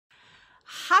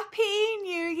Happy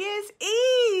New Year's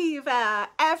Eve,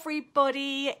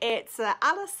 everybody. It's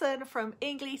Alison from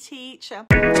Engli-teach.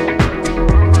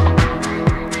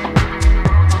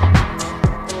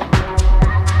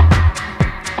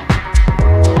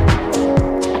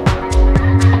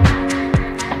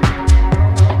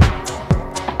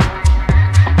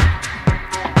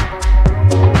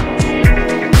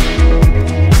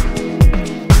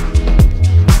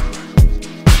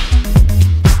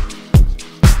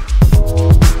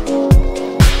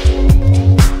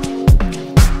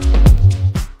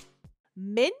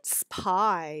 Mince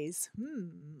pies.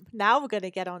 Now we're going to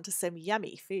get on to some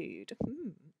yummy food.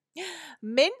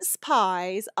 Mince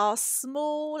pies are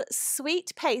small,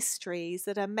 sweet pastries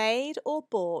that are made or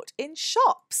bought in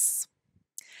shops.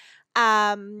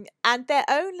 And they're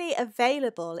only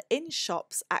available in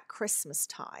shops at Christmas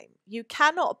time. You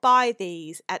cannot buy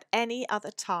these at any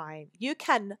other time. You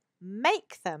can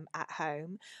make them at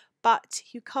home, but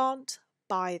you can't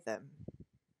buy them.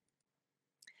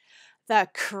 The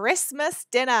Christmas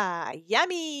dinner,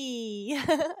 yummy!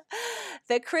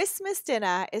 The Christmas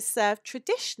dinner is served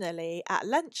traditionally at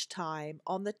lunchtime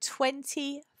on the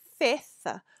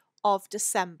 25th of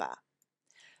December.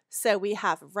 So we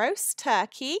have roast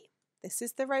turkey, this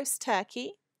is the roast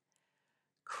turkey,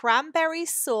 cranberry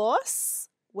sauce,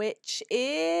 which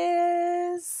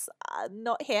is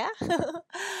not here,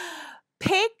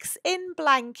 pigs in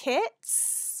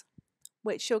blankets,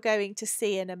 which you're going to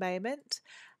see in a moment,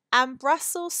 and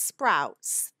Brussels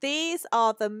sprouts. These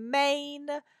are the main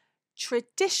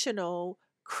traditional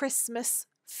Christmas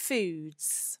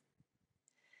foods.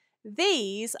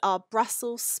 These are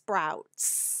Brussels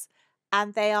sprouts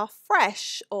and they are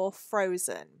fresh or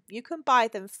frozen. You can buy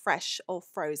them fresh or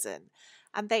frozen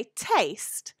and they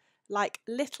taste like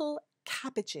little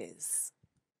cabbages.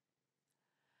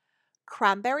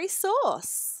 Cranberry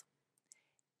sauce.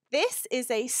 This is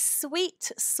a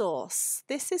sweet sauce.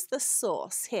 This is the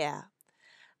sauce here.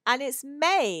 And it's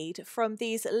made from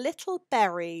these little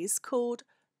berries called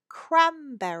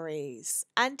cranberries.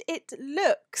 And it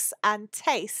looks and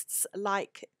tastes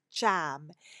like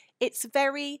jam. It's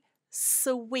very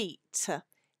sweet.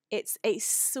 It's a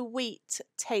sweet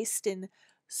tasting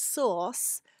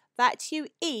sauce that you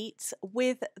eat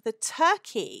with the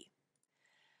turkey.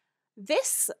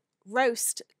 This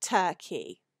roast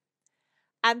turkey.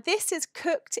 And this is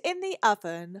cooked in the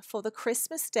oven for the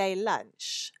Christmas Day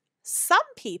lunch. Some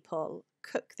people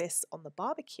cook this on the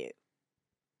barbecue.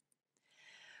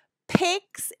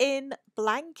 Pigs in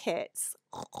blankets.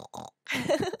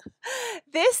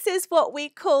 This is what we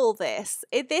call this.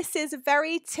 This is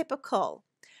very typical.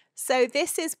 So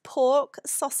this is pork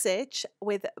sausage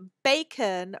with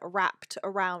bacon wrapped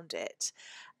around it.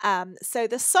 So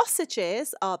the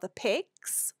sausages are the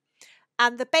pigs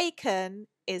and the bacon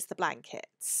is the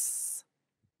blankets.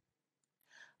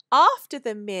 After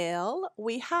the meal,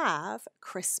 we have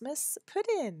Christmas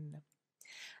pudding.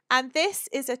 And this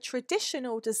is a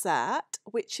traditional dessert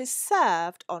which is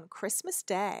served on Christmas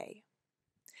Day.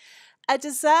 A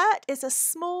dessert is a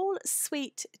small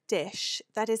sweet dish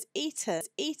that is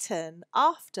eaten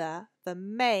after the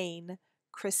main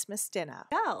Christmas dinner.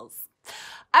 Girls.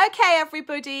 Okay,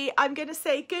 everybody, I'm going to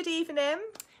say good evening.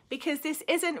 Because this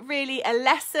isn't really a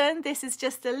lesson, this is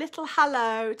just a little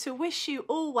hello to wish you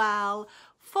all well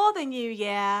for the new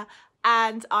year,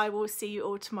 and I will see you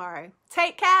all tomorrow.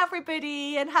 Take care,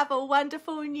 everybody, and have a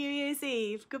wonderful New Year's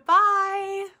Eve.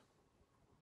 Goodbye.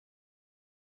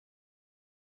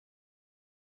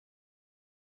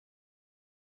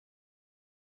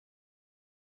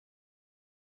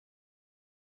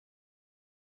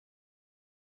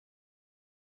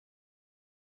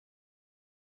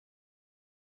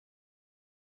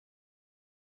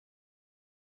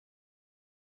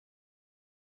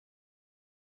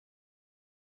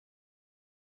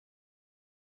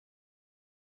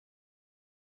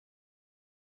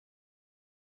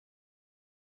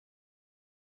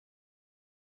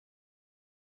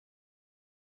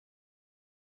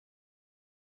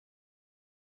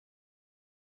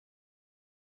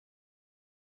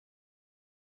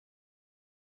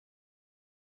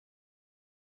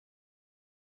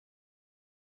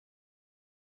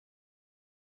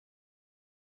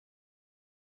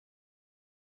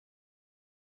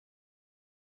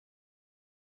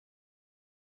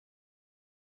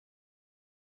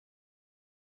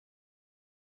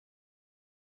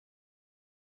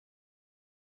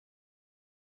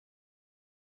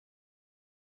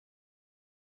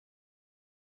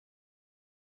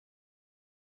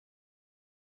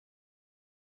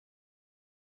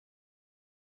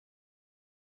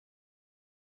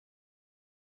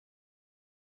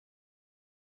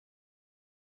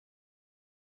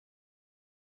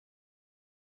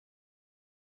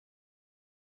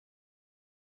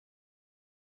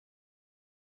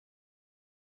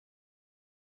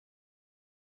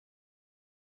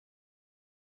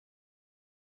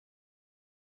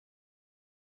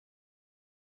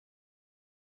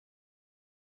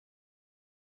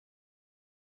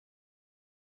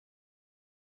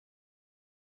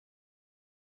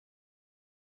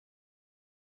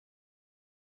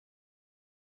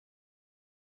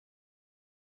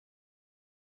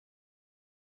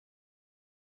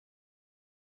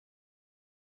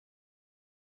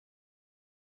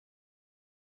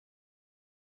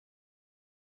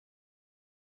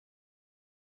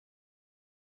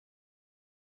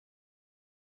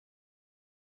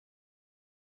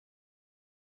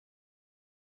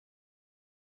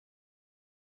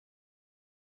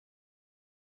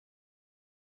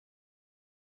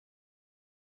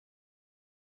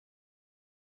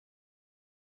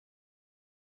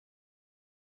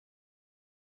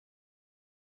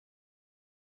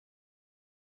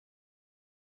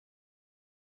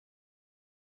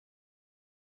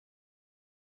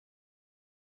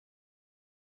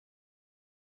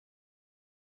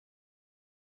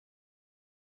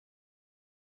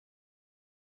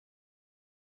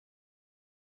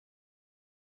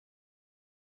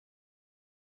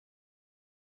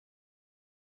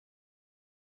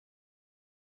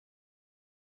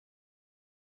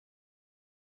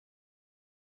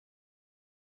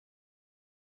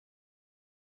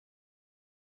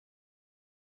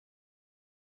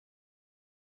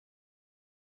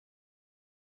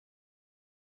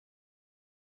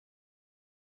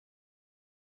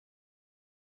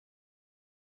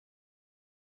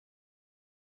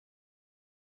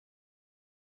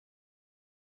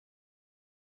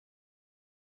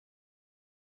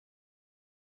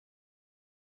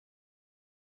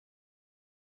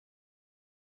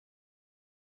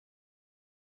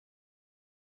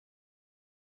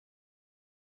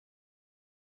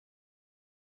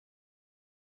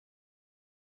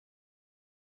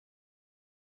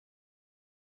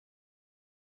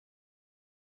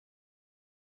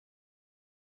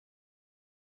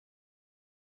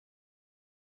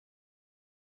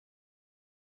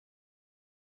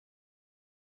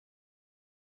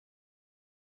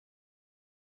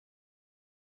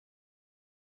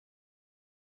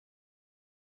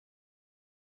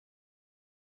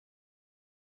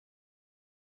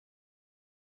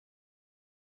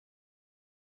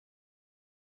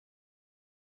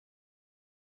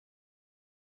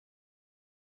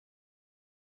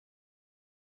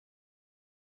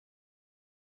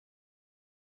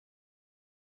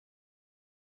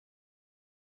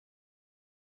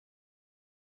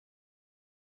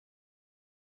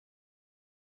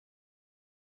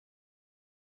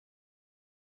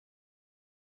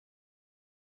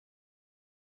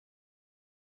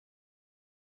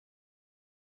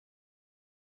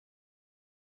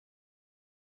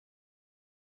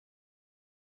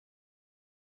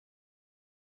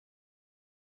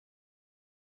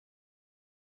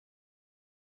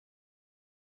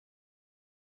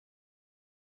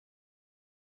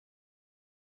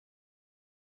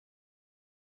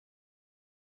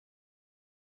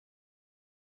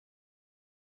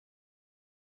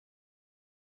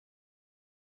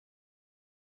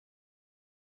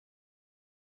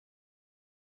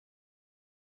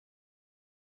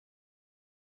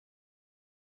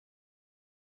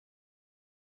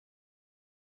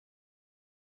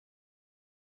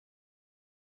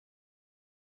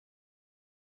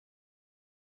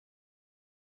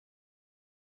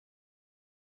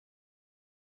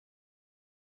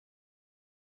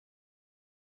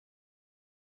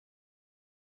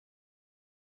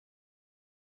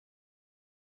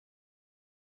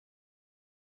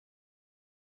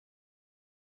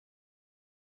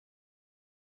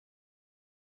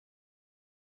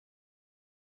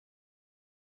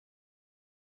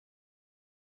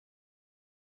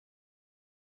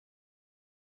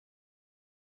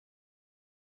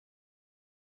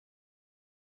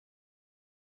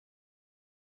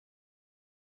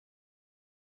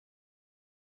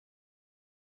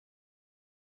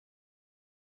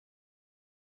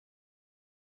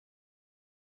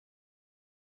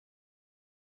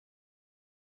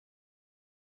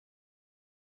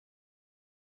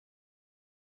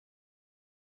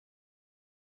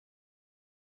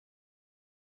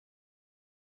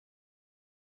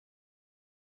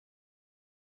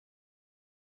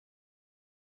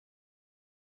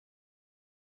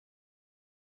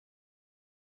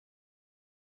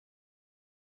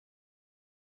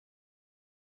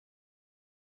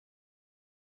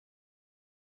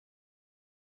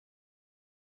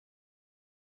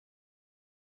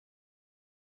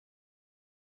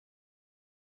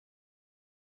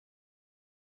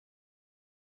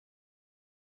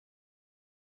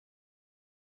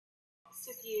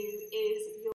 of you is your